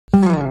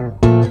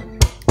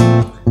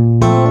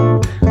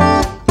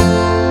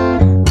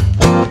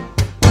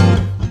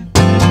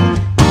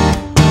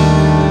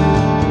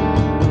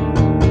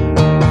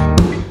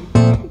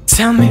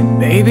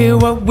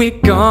we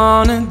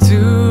gonna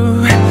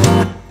do?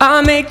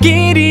 I make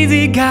it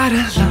easy, got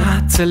a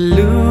lot to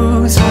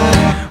lose.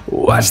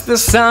 Watch the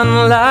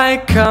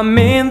sunlight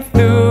coming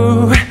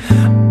through.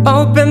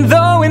 Open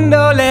the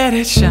window, let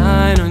it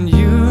shine on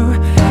you.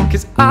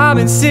 Cause I've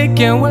been sick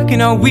and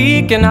working all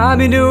week, and I've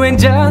been doing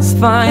just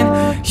fine.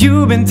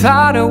 You've been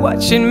tired of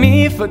watching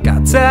me,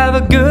 forgot to have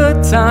a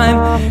good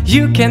time.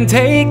 You can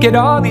take it,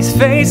 all these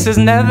faces,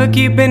 never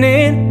keeping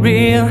it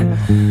real.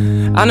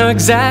 I know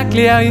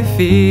exactly how you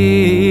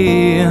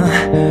feel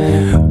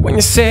when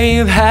you say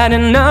you've had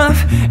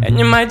enough and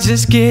you might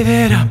just give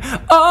it up.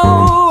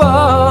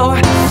 Oh,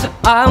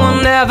 I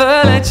will never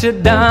let you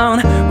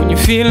down. When you're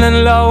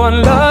feeling low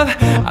on love,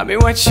 I'll be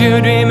what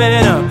you're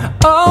dreaming of.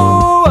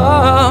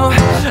 Oh,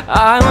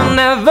 I will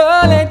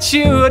never let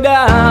you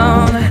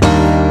down.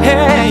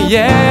 Hey,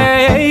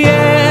 yeah,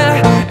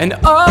 yeah. And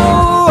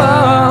oh,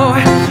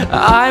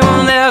 I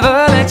will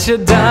never let you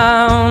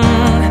down.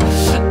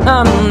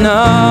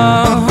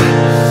 No.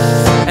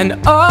 And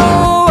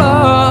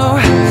oh,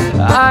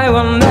 I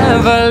will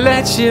never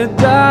let you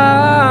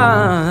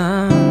down.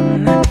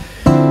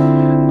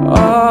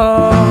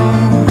 Oh,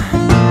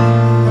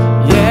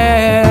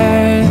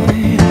 yeah.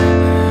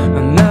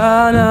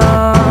 No, no.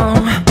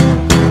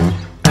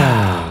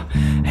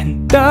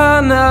 And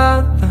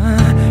another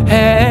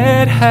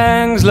head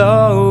hangs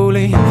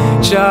lowly.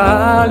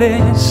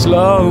 Charlie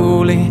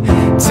slowly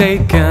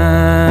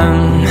taken.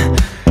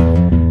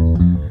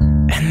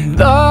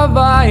 The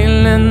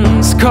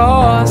violence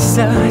caused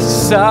us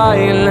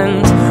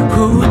silence.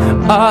 Who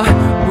are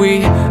we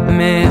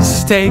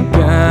mistaken?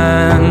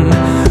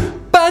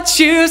 But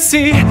you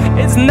see,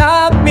 it's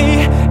not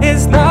me,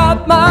 it's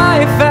not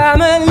my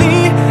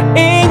family.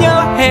 In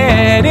your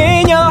head,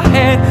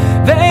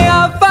 they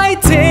are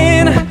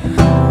fighting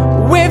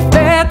with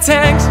their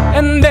tanks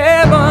and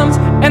their bombs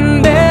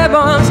and their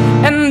bombs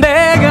and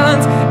their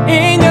guns.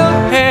 In your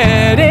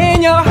head,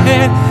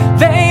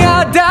 they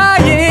are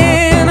dying.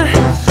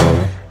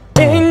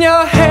 In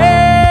your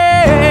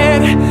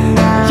head,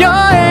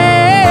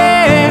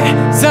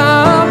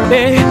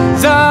 zombie,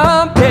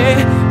 zombie,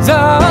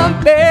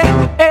 zombie.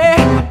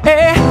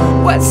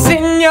 What's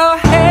in your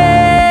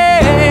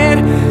head?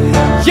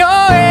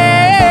 Your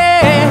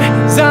head,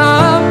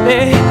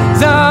 zombie,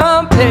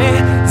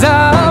 zombie,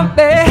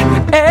 zombie.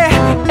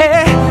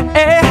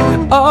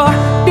 Oh,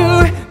 do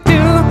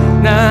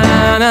na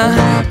na,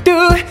 do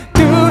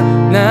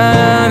na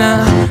na,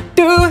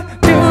 do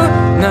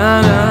na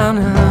na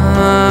na.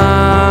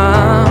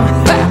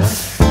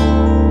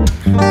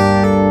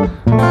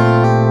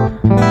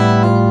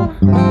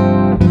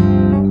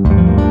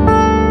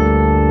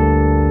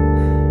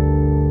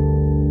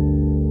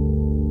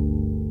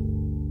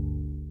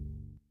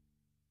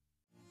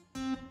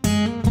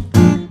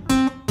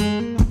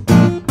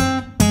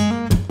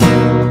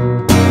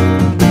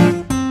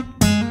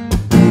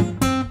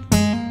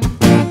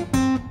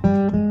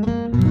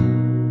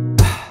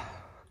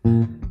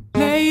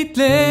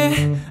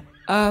 Lately,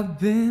 I've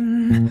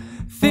been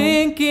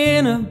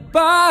thinking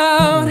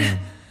about